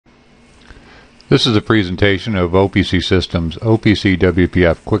This is a presentation of OPC Systems OPC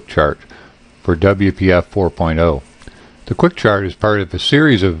WPF Quick Chart for WPF 4.0. The Quick Chart is part of a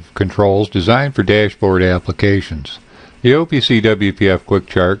series of controls designed for dashboard applications. The OPC WPF Quick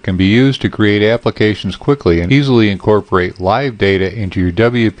Chart can be used to create applications quickly and easily incorporate live data into your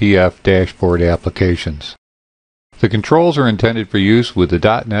WPF dashboard applications. The controls are intended for use with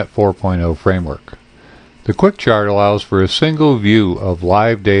the .NET 4.0 framework. The Quick Chart allows for a single view of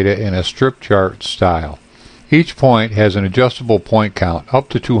live data in a strip chart style. Each point has an adjustable point count up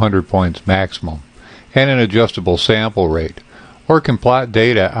to 200 points maximum and an adjustable sample rate, or can plot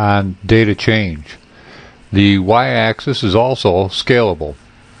data on data change. The y-axis is also scalable.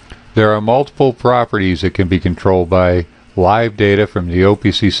 There are multiple properties that can be controlled by live data from the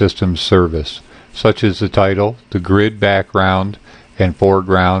OPC Systems service, such as the title, the grid background and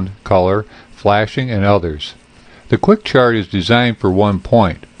foreground color, flashing, and others. The Quick Chart is designed for one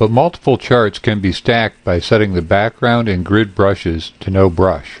point, but multiple charts can be stacked by setting the background and grid brushes to no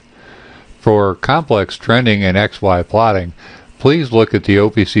brush. For complex trending and XY plotting, please look at the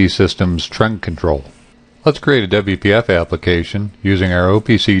OPC Systems trend control. Let's create a WPF application using our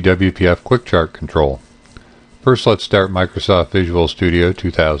OPC WPF Quick Chart control. First, let's start Microsoft Visual Studio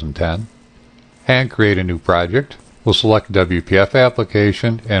 2010 and create a new project. We'll select WPF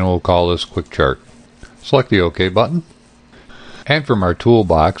application and we'll call this Quick Chart. Select the OK button. And from our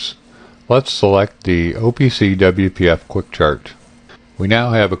toolbox, let's select the OPC WPF Quick Chart. We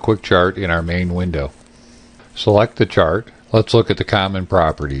now have a Quick Chart in our main window. Select the chart. Let's look at the common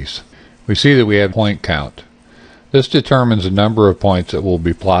properties. We see that we have point count. This determines the number of points that will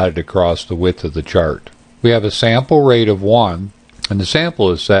be plotted across the width of the chart. We have a sample rate of 1, and the sample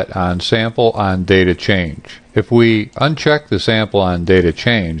is set on sample on data change. If we uncheck the sample on data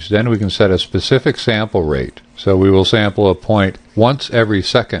change, then we can set a specific sample rate. So we will sample a point once every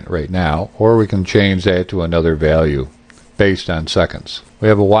second right now, or we can change that to another value based on seconds. We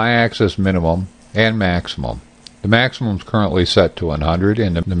have a y-axis minimum and maximum. The maximum is currently set to 100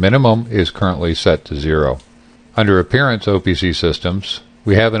 and the minimum is currently set to 0. Under Appearance OPC Systems,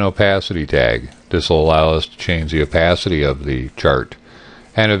 we have an opacity tag. This will allow us to change the opacity of the chart,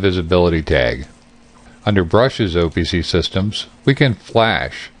 and a visibility tag. Under Brushes OPC Systems, we can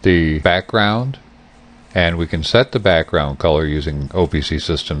flash the background, and we can set the background color using OPC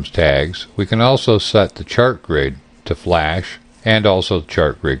Systems tags. We can also set the chart grid to flash, and also the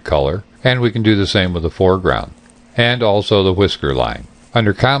chart grid color, and we can do the same with the foreground, and also the whisker line.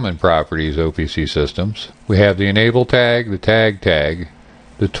 Under Common Properties OPC Systems, we have the Enable tag, the Tag tag,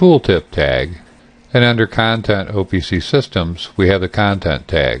 the Tooltip tag, and under Content OPC Systems, we have the Content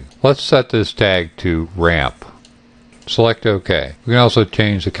tag. Let's set this tag to Ramp. Select OK. We can also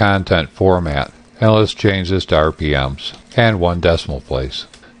change the content format, and let's change this to RPMs and 1 decimal place.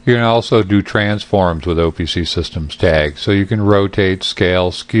 You can also do transforms with OPC Systems tags, so you can rotate,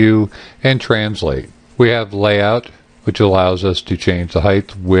 scale, skew, and translate. We have Layout, which allows us to change the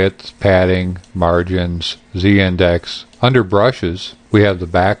height, width, padding, margins, z-index. Under Brushes, we have the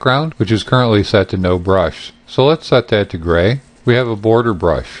background, which is currently set to no brush. So let's set that to gray. We have a border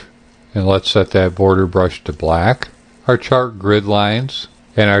brush, and let's set that border brush to black. Our chart grid lines,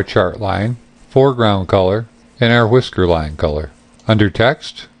 and our chart line, foreground color, and our whisker line color. Under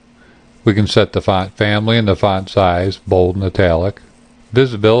Text, we can set the font family and the font size, bold and italic.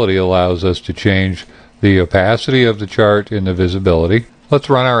 Visibility allows us to change the opacity of the chart in the visibility. Let's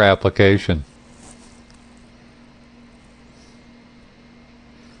run our application.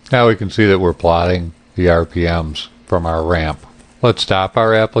 Now we can see that we're plotting the RPMs from our ramp. Let's stop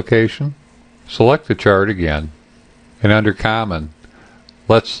our application, select the chart again, and under Common,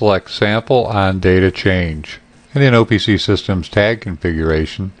 let's select Sample on Data Change. And in OPC Systems Tag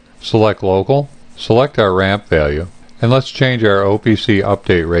Configuration, select Local, select our ramp value, and let's change our OPC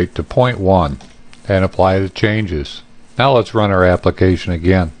update rate to 0.1 and apply the changes. Now let's run our application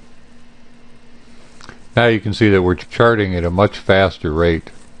again. Now you can see that we're charting at a much faster rate.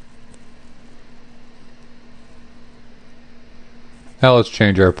 Now let's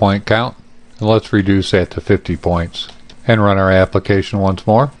change our point count, and let's reduce that to 50 points and run our application once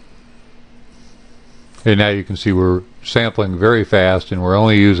more. And now you can see we're sampling very fast and we're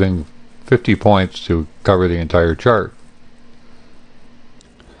only using 50 points to cover the entire chart.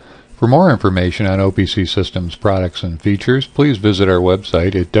 For more information on OPC Systems products and features, please visit our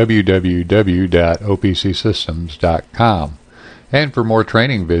website at www.opcsystems.com. And for more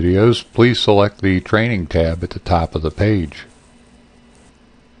training videos, please select the Training tab at the top of the page.